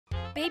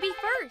Baby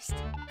First.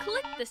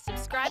 Click the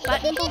subscribe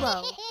button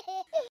below.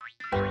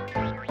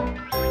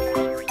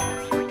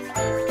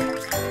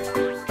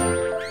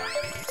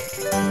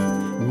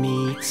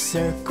 Meet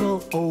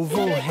circle,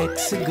 oval,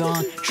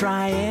 hexagon,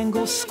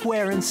 triangle,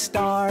 square, and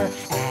star.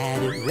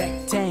 Add a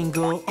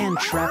rectangle and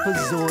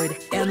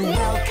trapezoid, and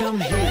welcome,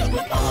 here we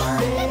are.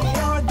 They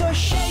are the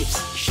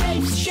shapes,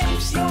 shapes,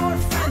 shapes, your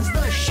friends,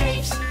 the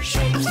shapes,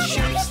 shapes,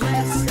 shapes.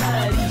 Let's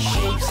study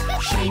shapes,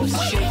 shapes,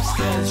 shapes,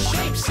 'cause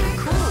shapes are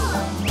cool.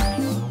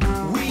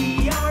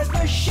 We are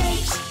the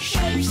shapes,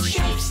 shapes,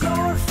 shapes,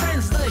 your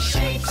friends, the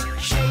shapes,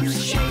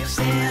 shapes, shapes,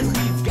 and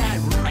we've got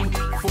room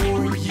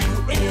for you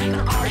in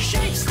our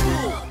shape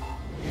school.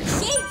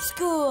 Shape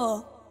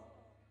School!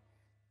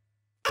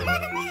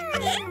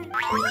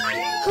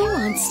 Who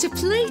wants to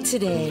play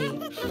today?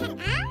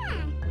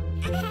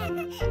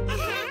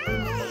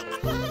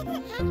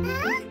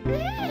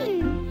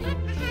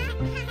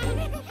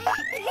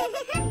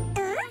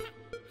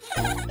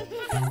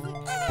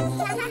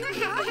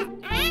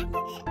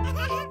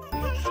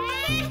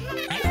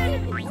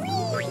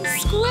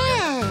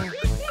 Square,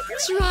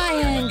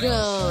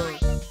 triangle,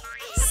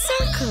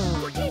 circle,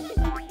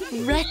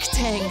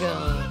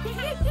 rectangle.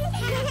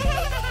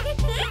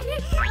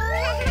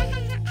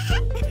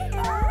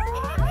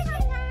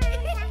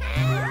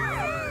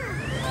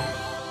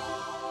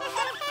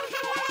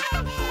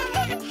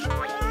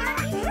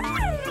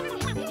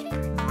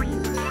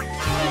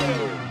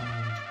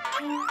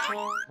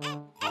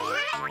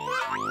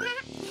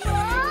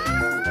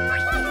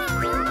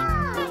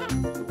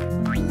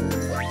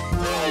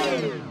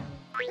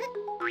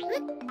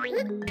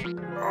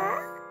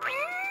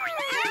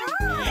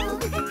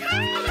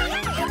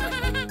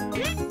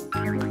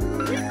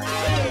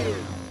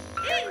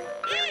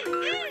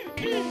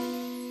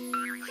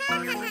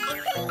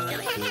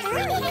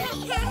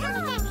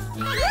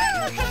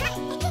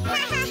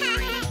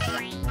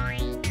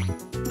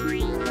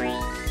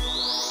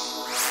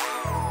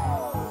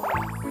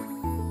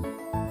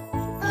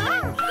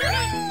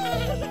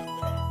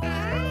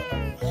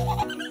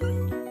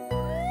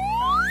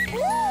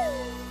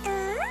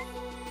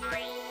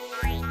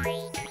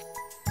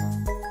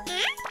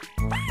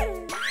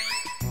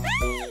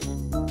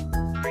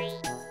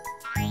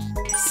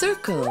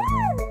 Circle,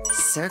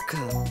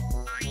 circle,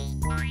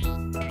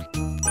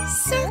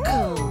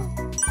 circle,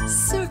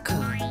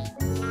 circle,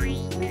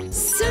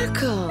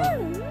 circle,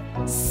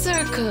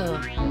 circle.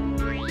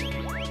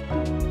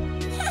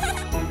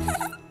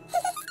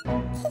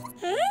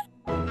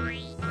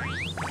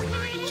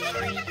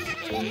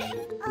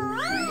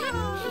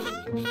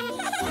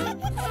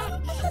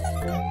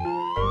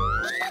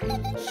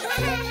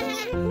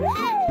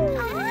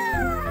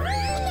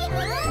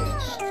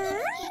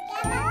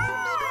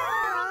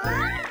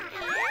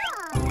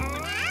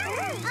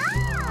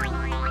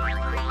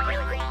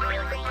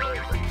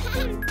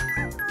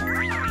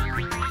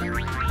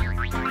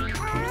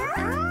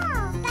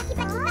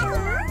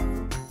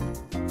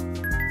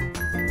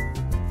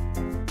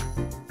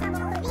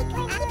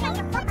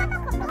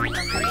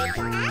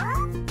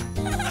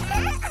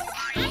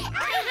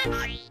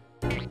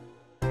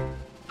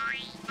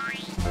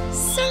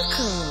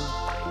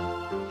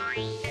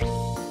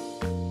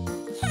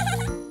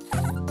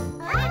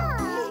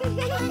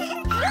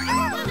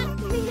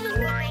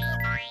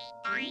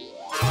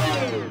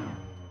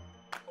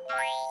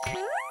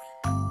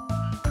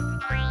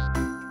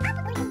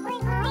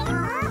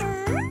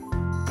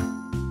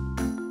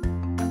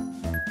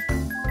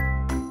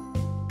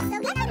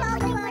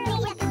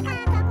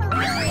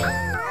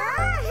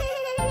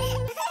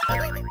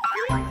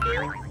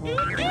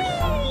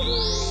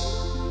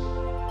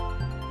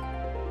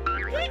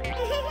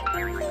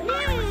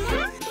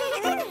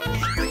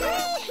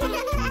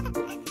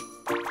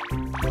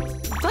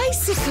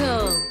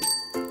 Bicycle.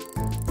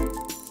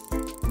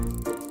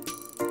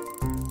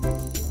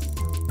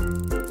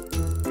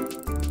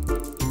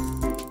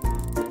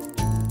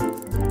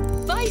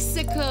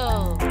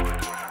 Bicycle.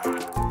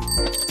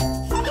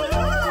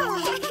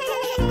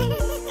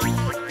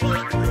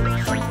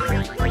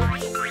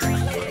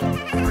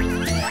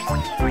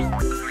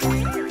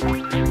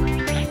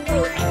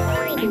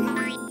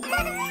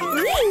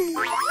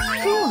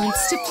 Who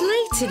wants to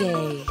play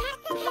today?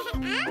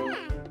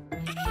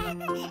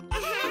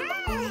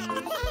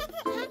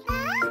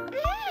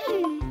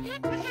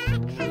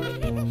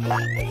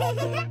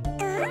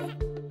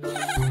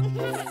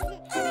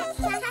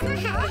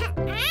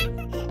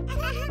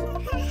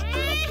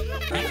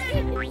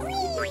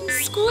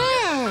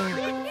 Square,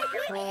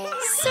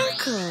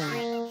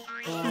 circle,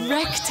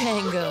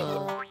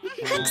 rectangle,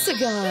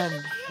 hexagon.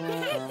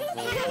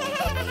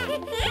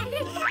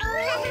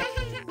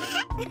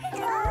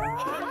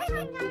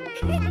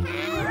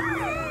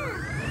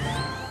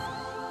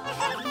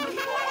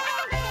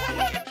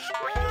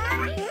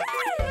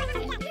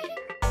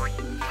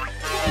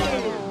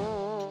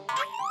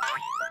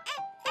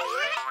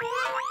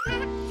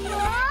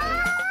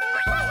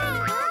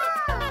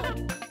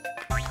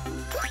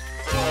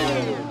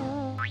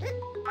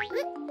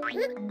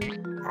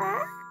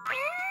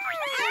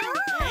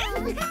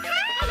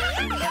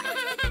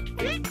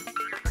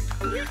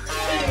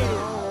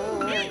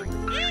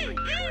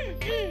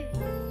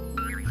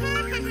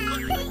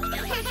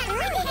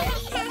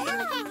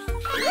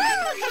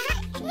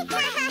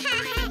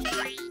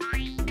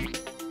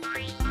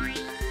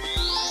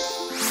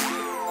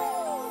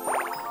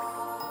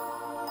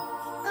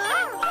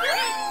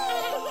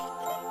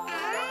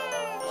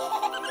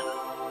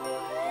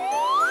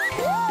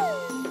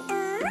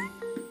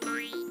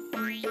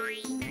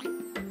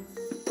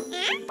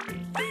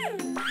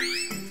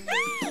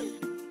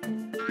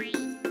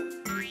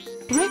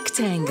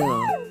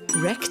 Rectangle,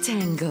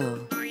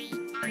 rectangle.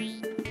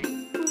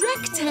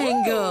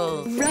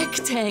 Rectangle,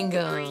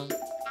 rectangle.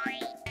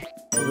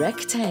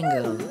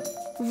 Rectangle,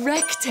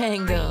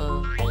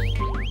 rectangle.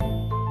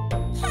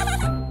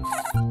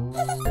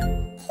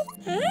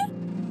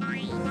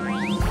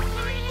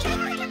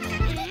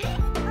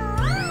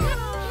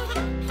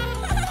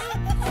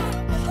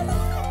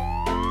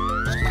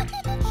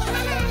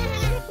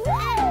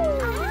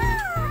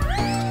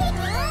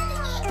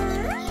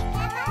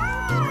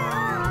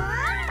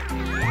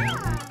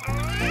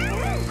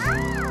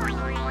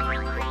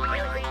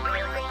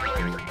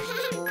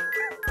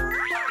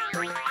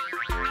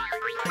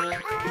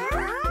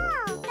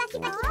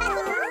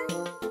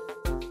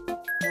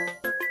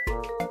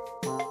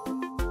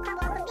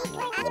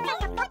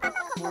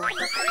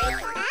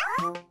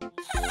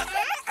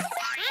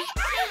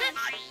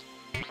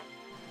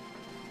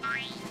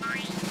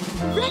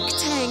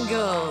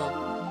 Rectangle.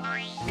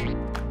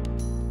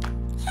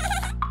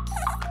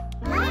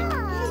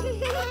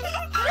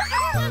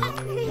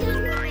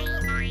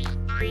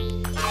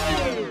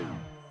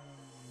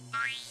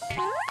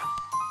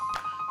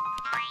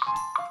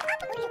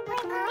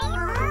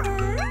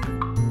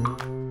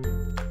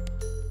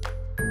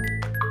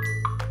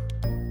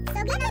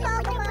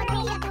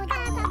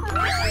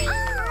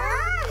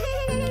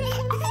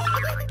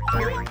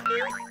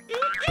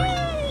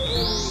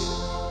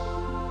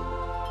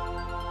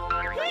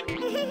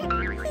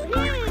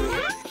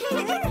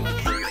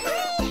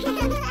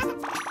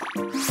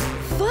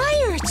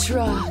 Fire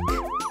truck.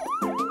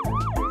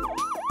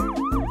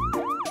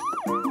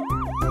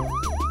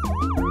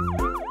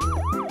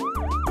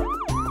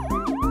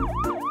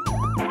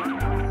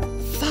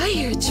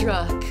 Fire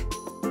truck.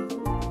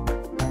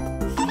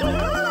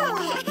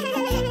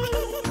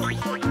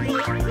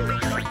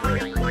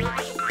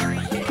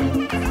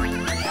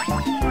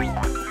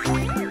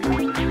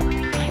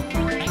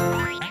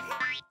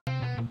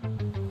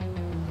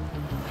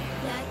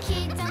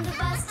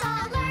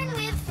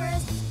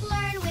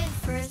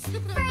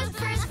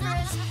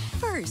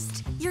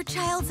 Your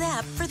child's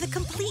app for the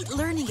complete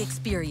learning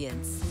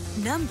experience.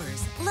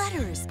 Numbers,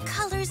 letters,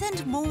 colors,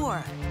 and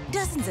more.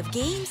 Dozens of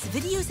games,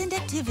 videos, and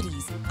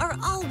activities are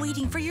all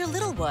waiting for your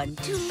little one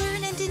to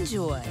learn and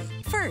enjoy.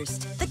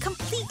 First, the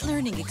complete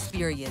learning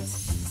experience.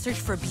 Search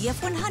for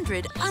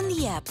BF100 on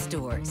the app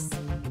stores.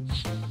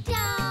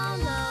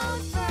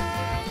 Download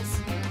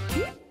first.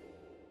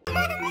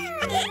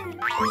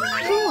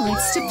 Who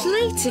wants to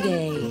play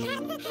today?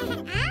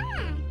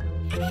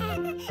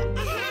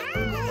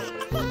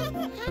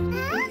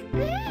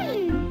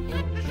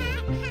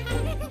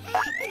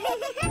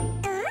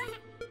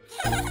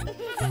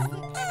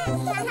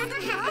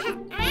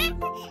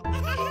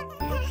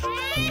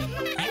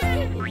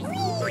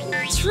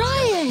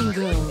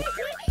 Triangle,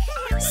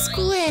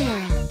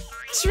 square,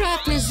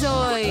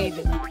 trapezoid,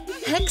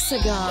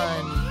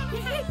 hexagon.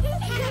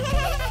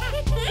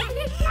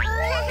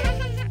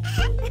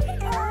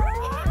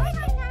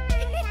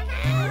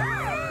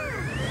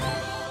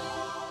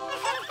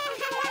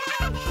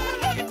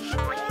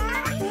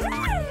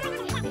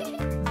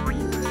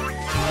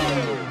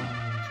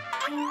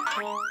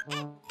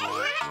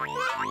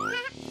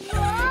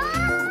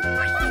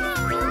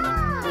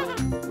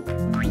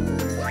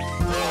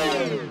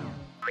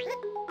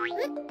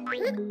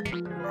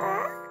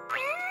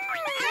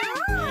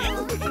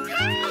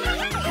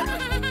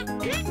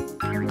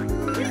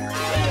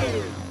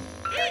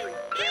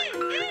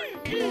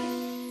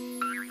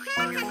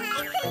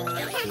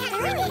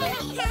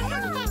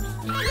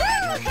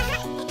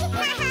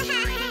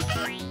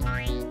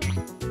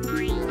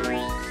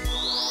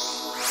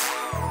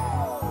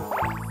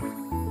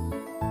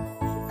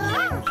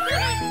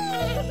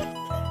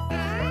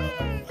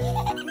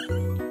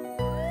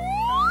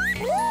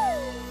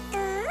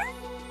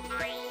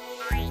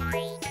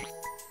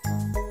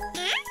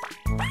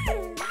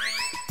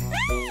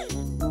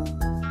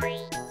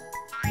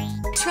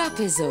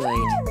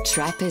 Trapezoid,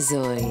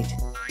 trapezoid.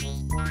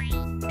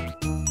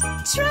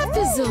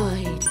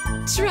 Trapezoid,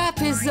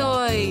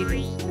 trapezoid.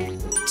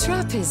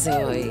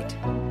 Trapezoid,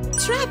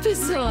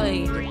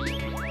 trapezoid.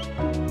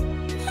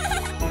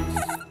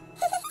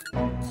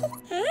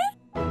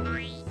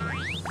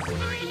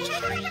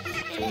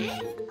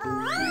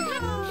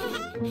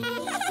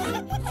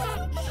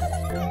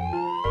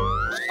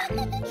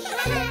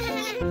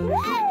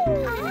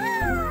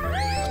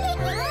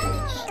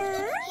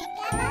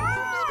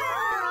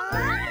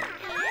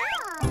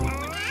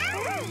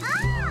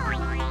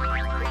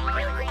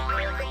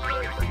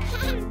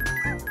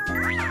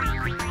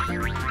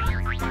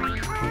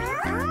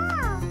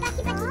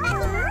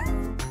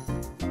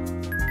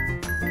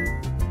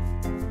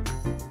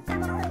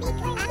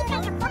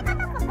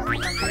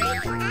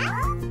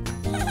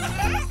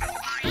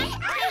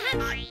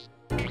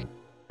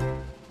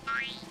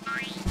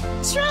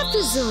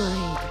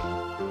 Trapezoid.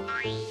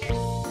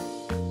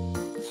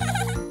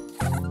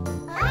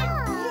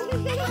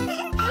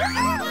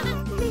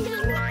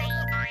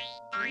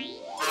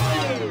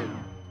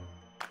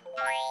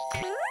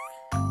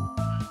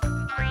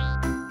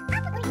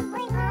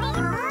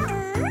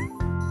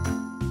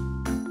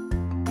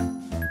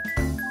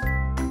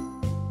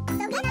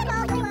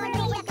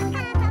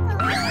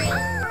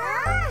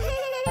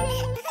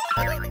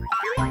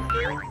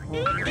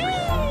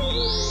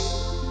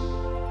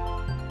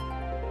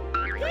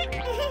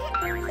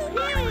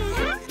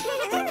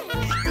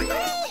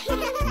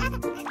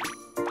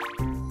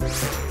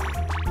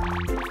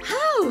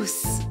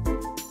 House.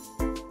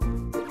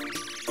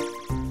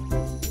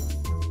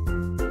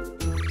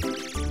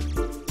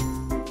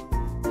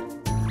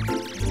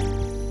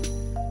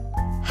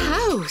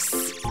 House.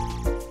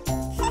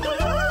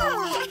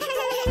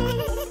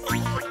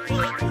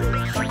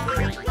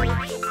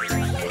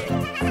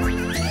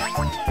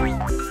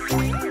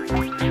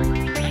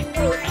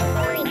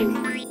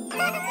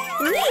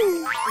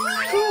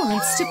 Who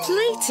wants to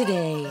play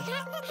today?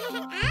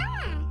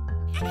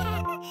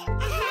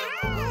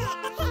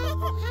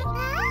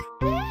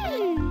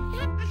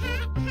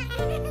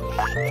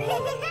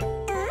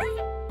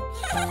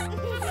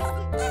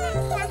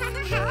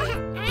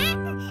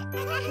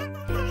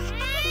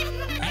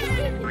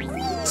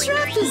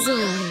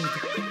 Trapezoid,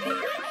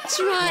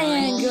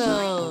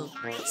 triangle,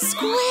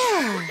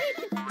 square,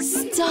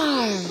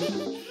 star.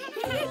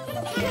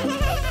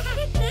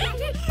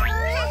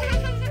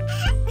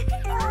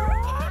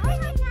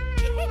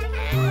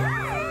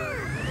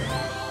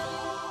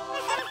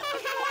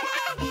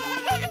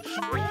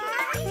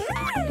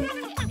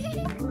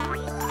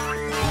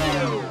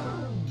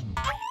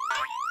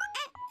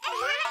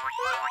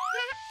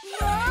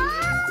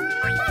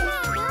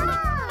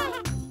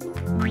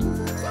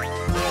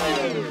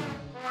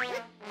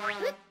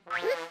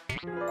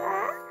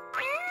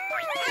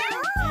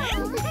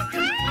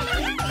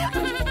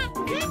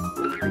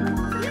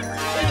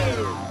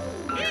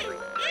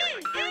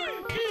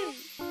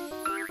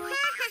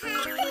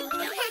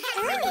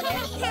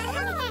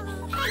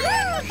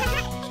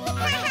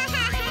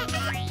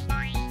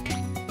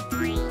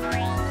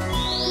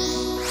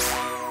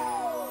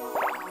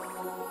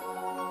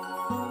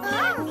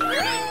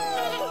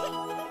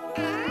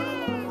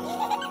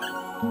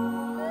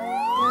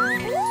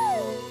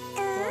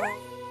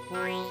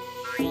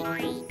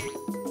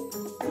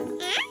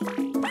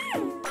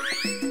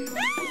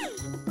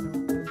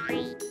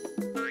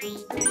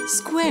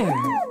 Square,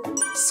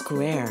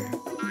 square.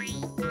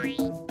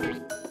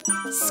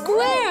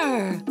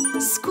 Square,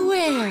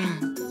 square.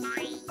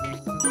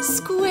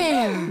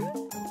 Square,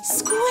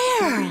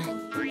 square.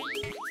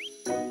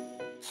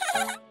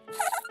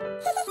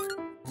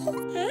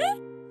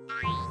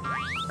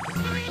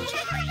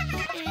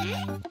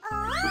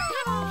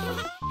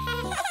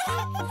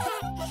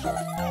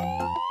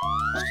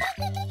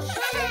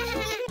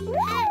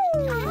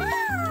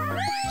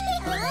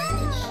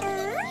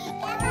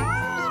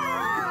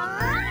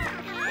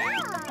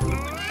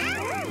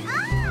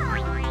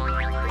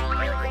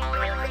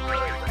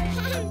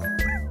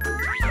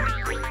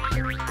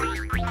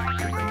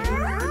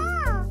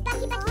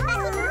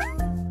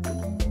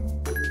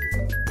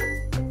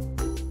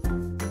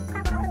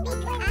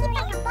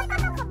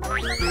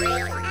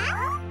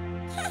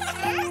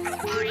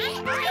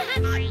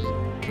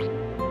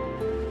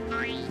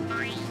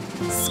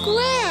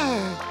 Square.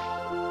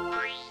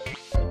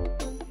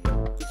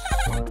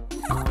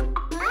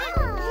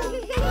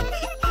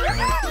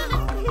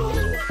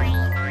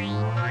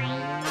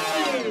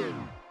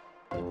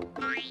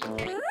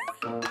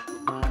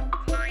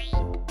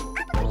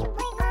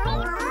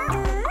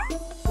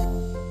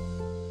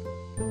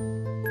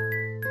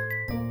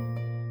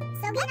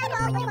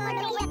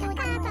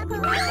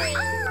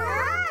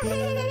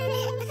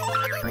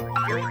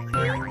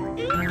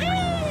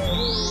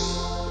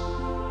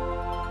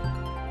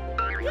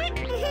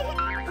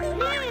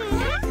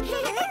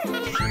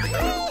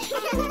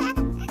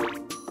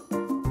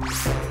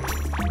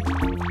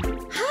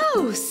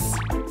 House.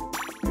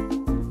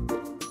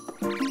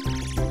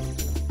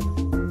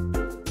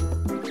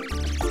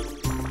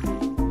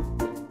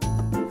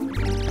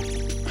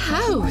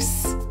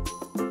 House.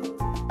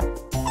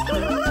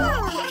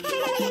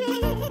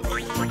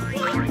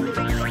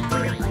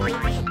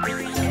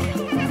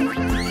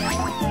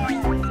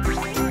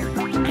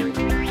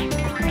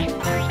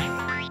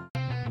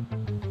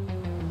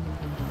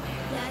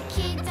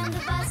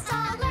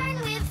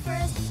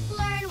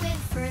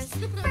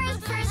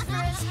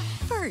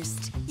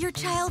 Your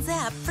child's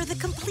app for the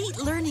complete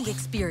learning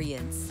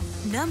experience.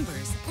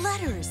 Numbers,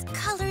 letters,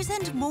 colors,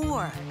 and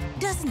more.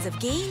 Dozens of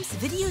games,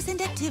 videos,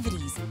 and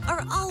activities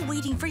are all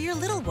waiting for your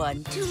little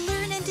one to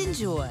learn and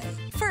enjoy.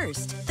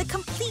 First, the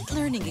complete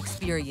learning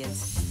experience.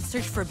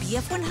 Search for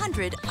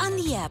BF100 on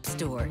the app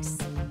stores.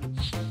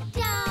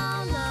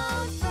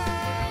 Download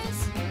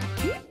first.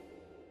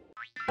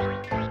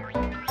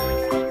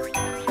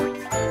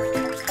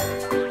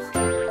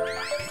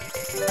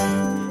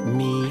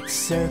 Meet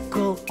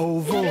circle,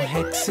 oval,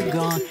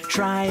 hexagon,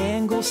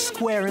 triangle,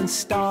 square, and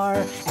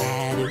star.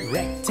 Add a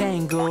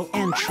rectangle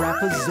and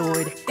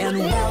trapezoid, and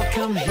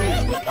welcome,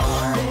 here we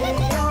are.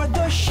 You're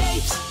the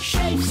shapes,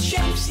 shapes,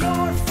 shapes,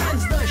 your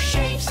friends, the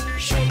shapes,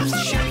 shapes,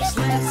 shapes.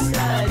 Let's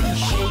study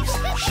shapes,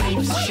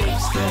 shapes,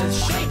 shapes, 'cause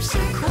shapes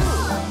are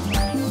cool.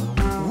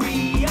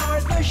 We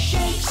are the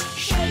shapes,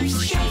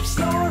 shapes, shapes,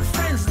 your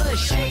friends, the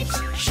shapes,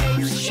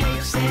 shapes,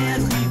 shapes,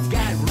 and we've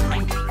got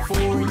room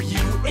for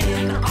you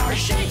in our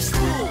shape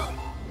school.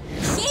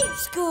 Shape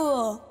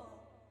School.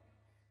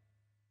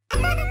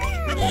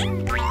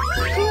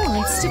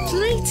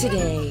 play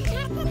today?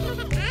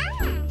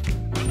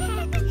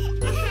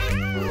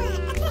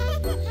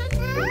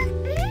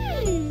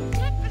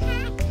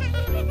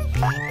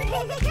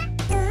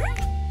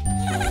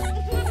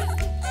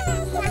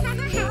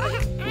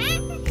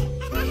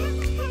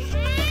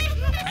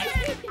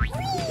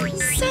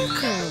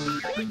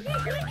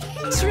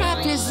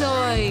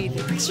 Trapezoid,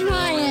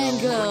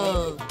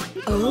 triangle,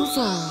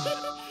 oval.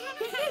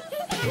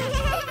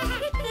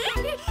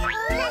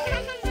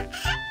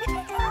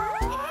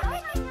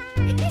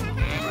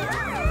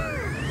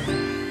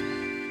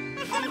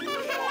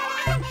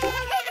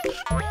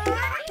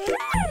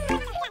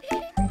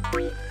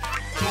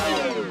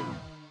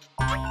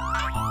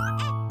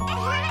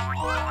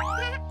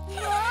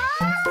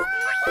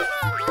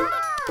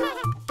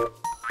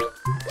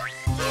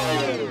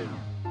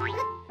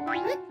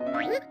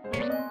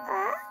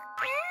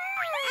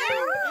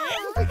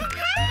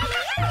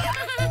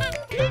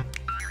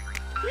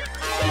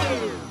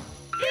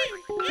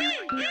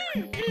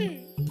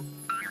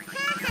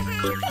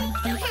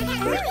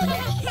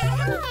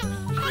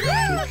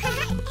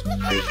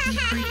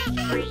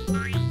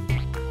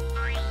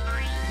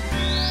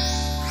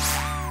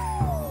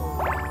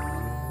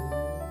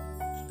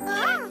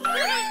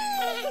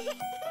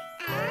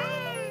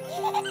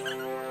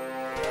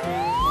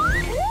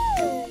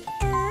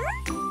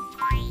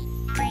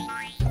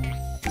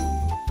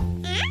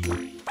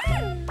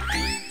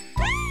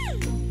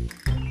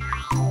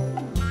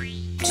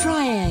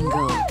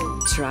 Triangle,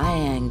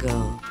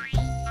 triangle.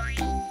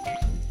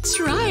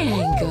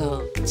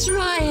 Triangle,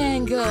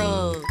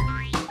 triangle.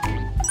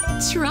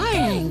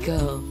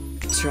 Triangle,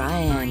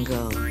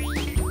 triangle.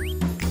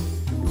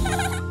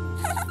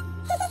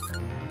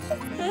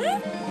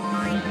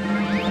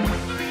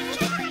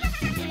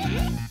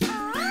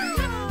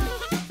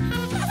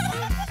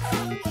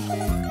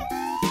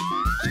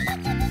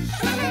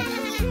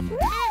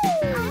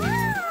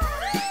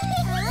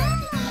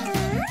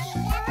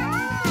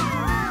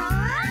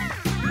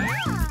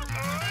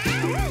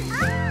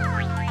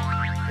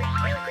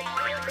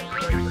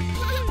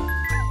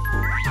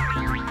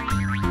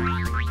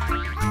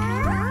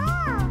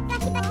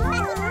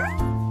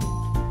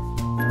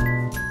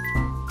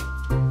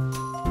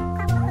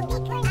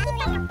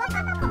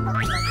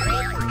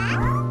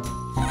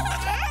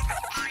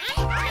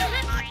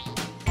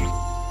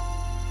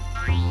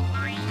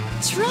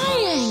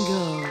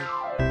 Triangle.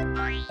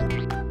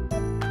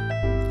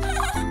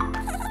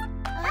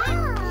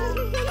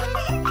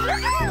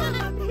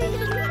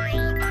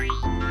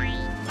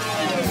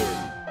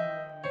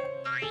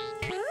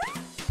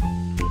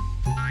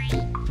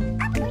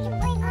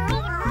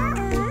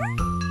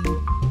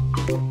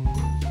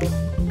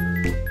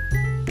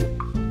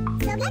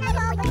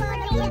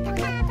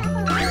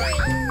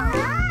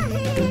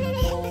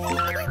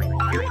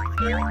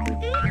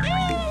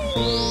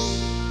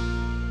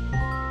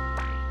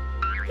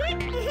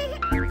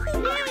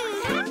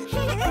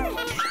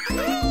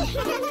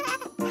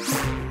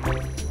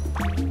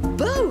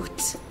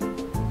 Boat.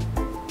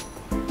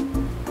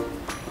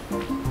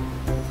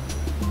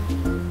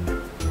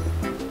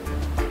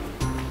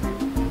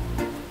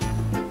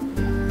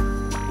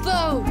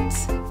 Boat.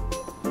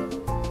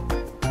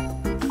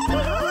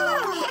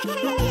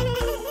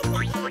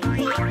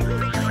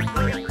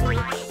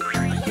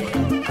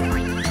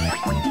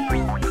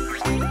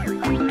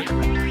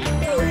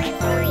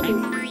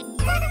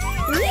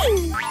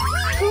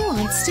 Who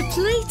wants to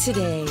play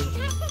today?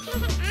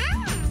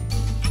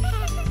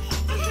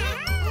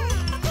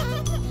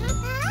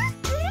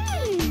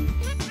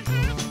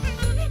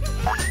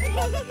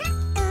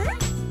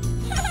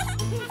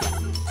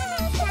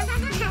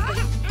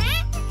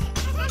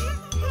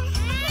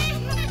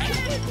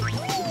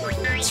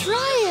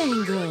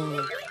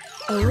 Triangle,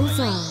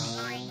 oval,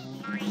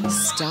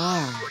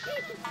 star,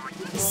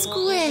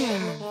 square.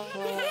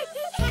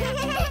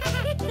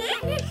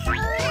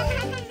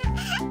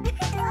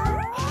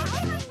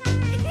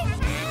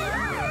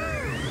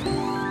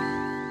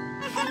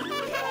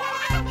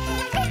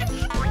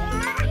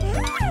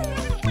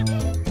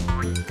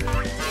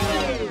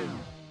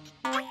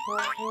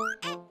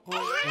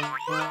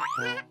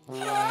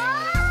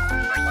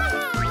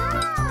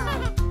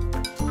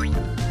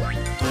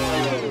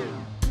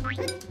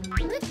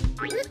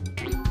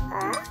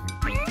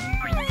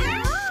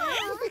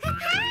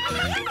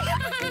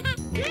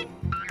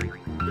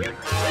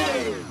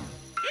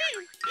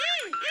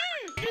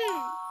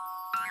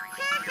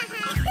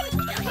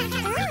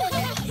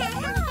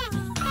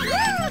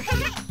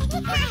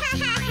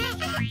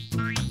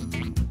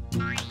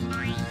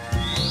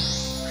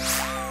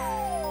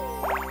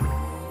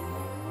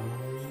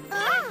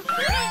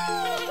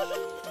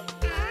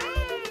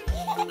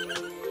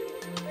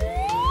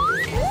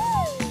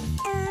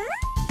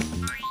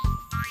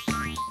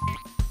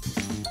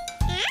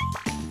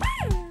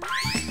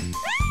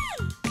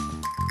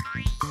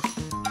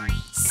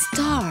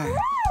 Star,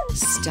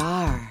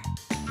 star.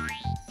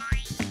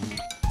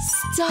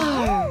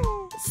 Star,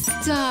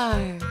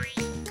 star.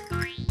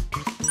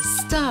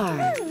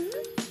 Star,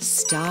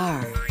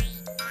 star.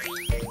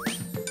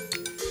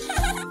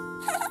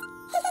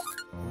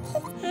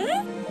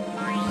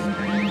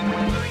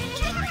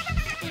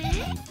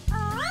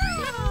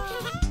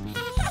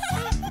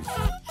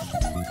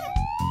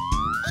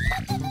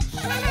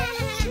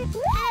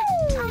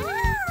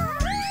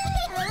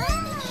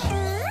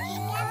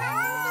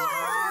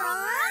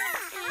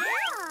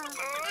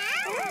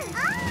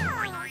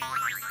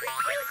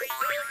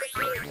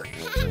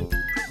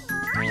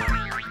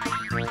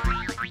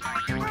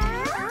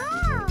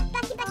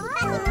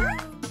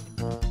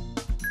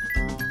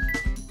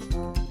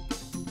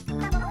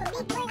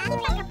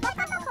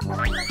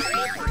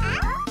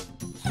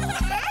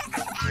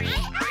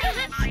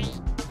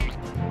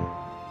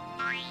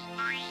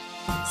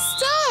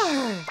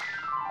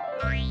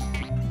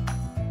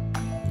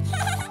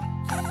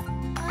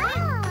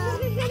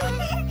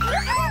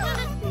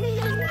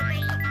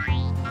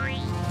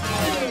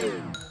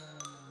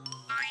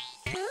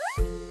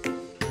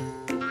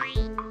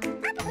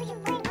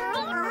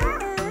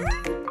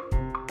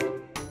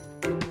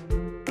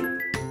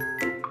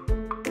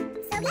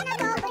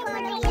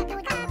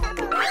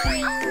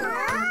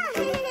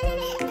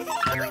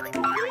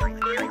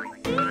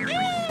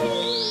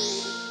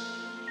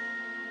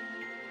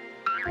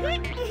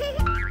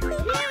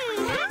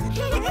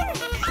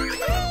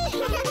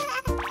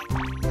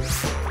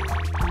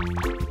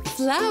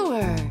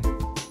 Flower.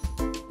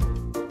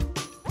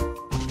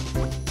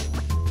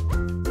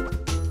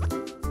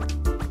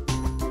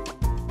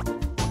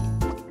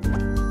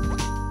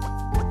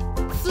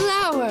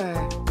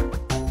 Flower.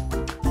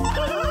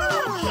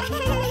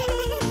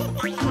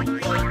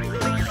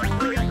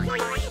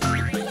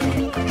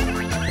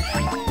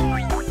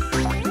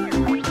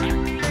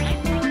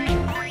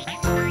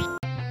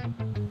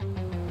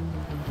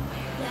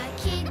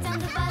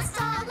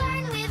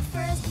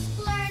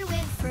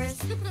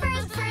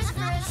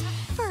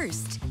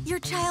 Your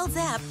child's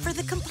app for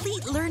the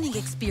complete learning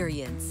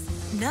experience.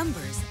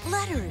 Numbers,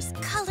 letters,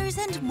 colors,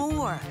 and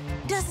more.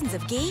 Dozens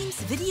of games,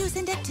 videos,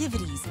 and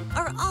activities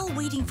are all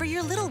waiting for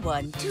your little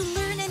one to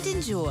learn and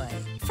enjoy.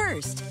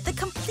 First, the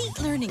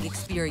complete learning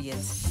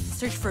experience.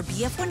 Search for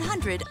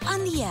BF100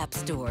 on the app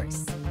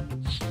stores.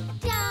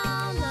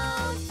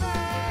 Download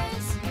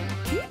first.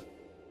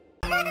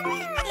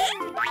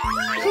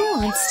 Who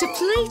wants to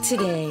play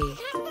today?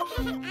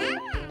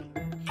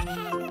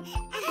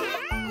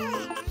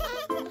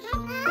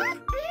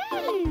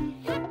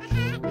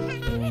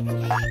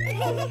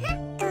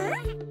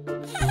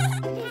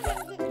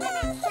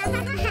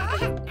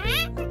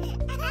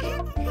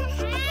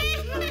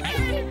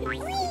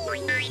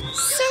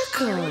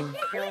 Circle,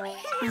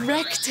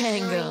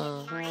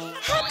 rectangle,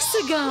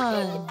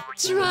 hexagon,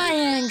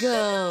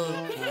 triangle.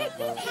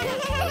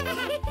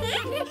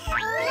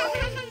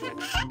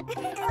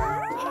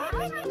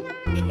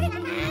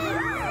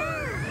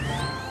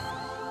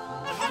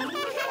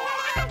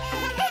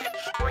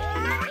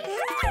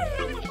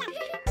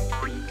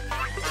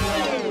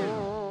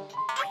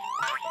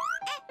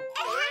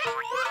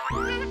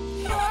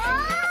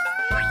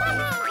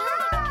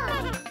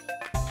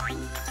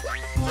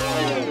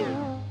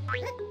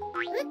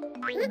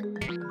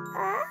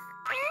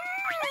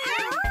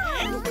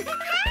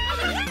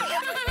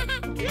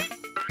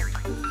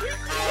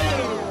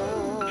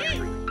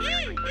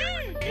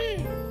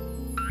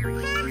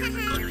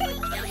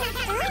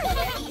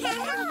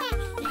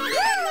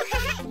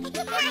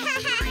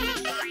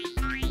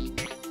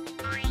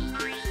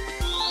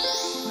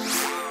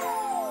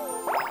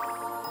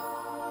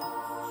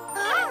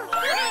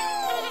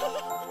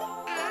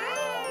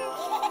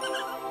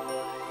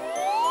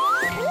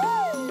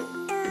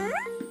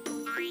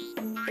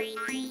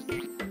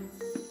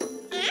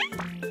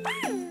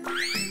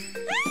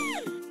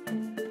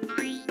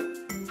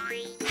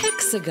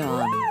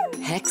 Hexagon,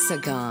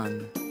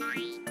 hexagon,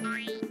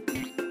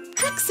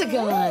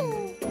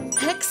 hexagon,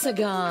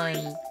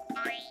 hexagon,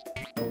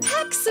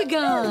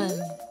 hexagon,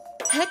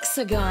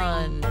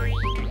 hexagon.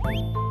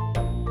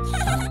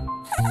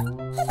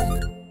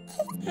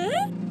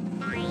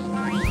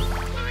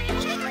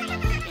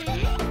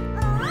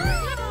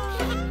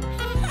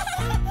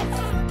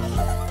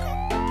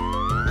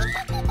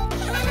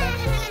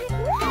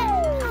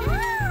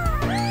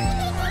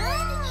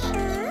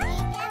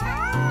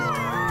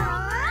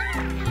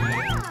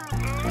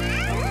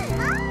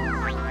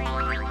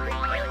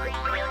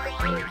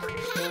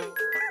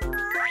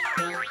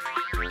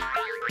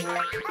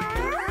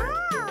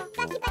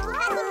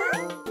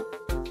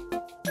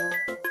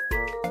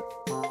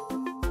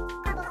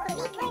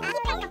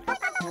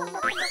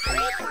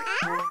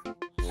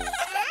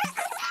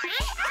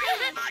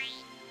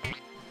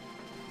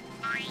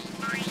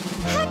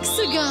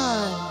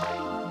 Hexagon.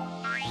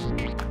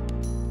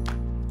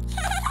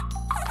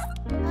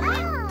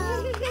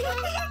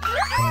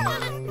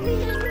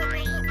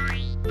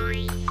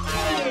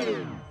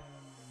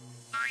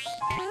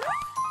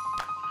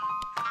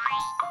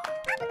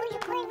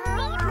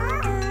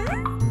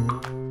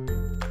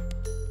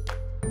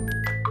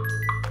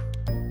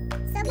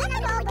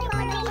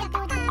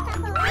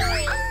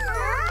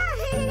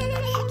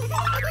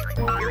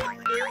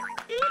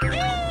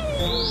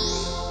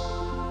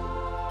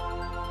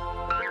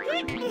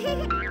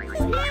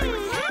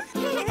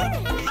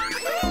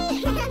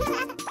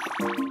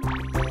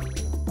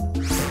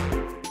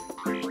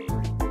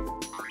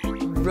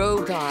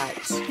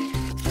 Robot.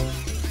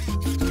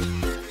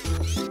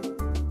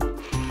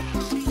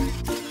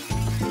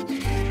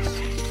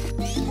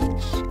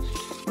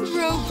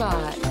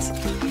 Robot.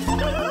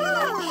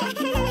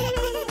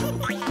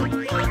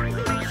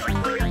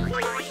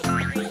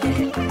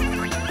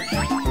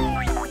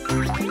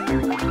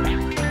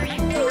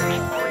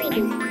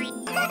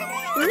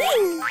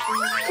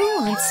 Who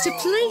wants to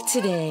play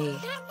today?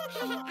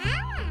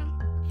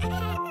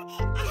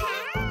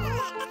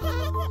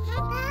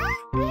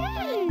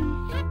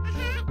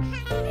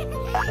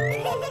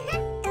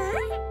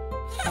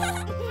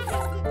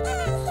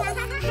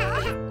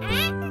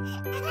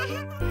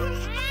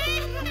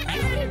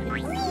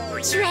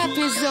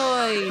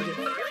 Trapezoid,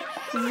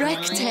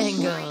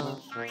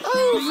 rectangle,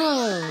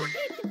 oval,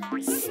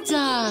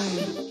 star.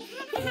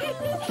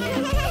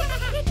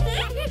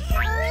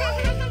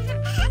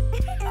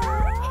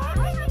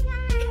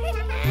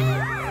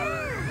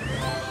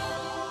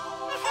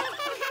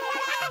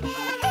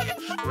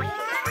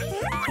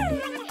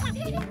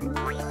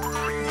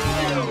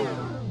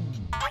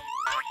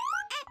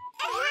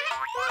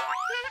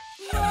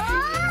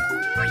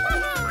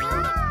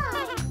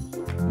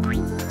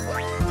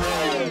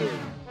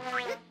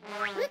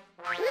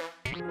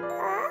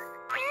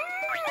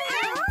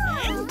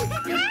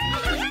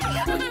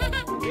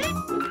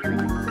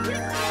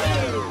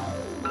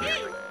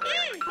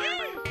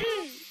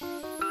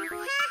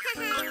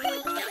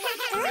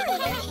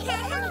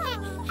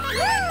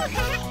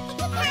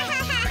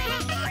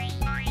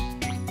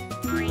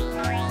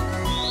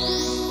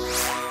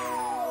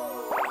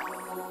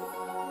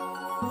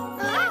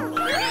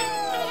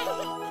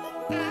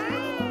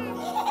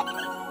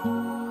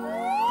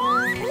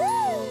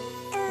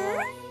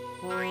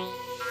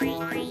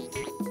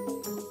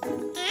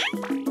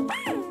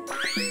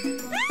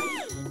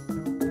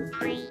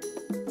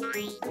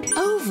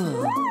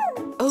 Oval,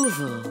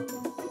 oval.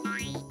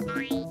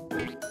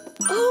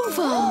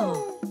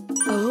 Oval,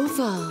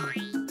 oval.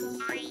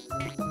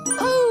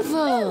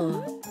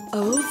 Oval,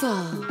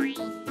 oval.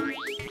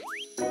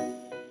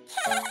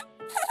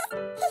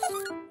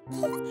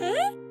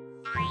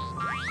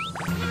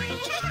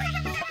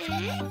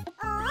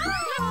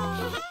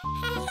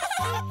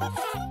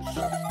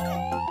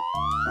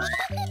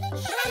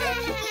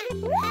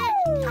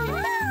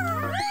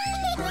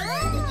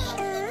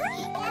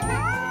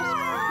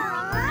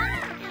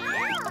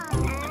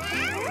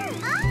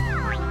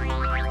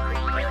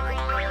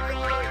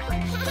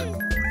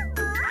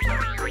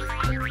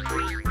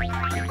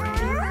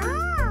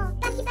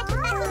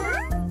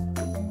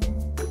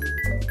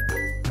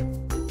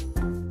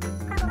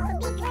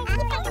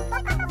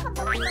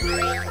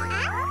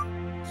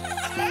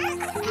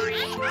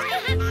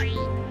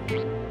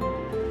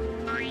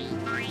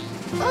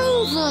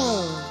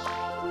 Oval.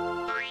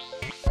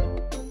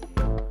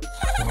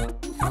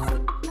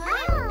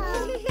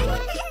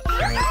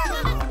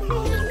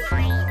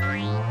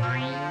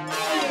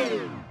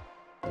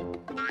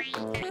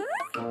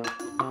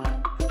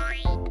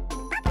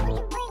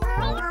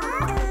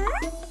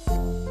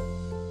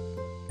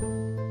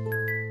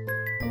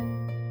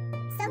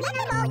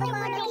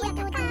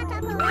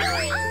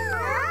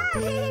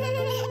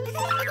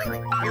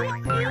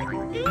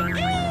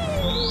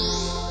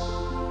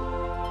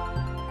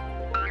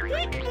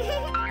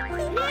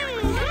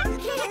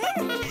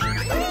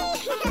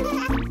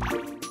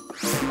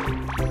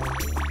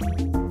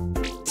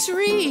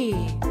 Tree.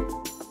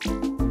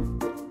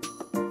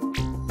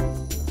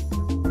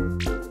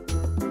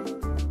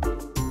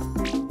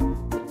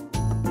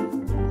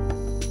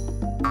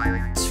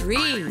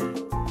 Tree.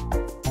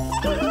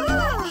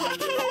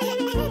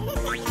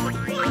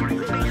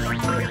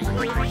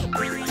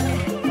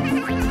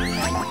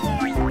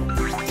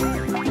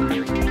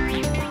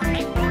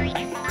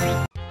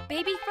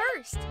 Baby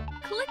First.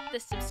 Click the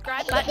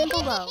subscribe button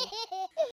below.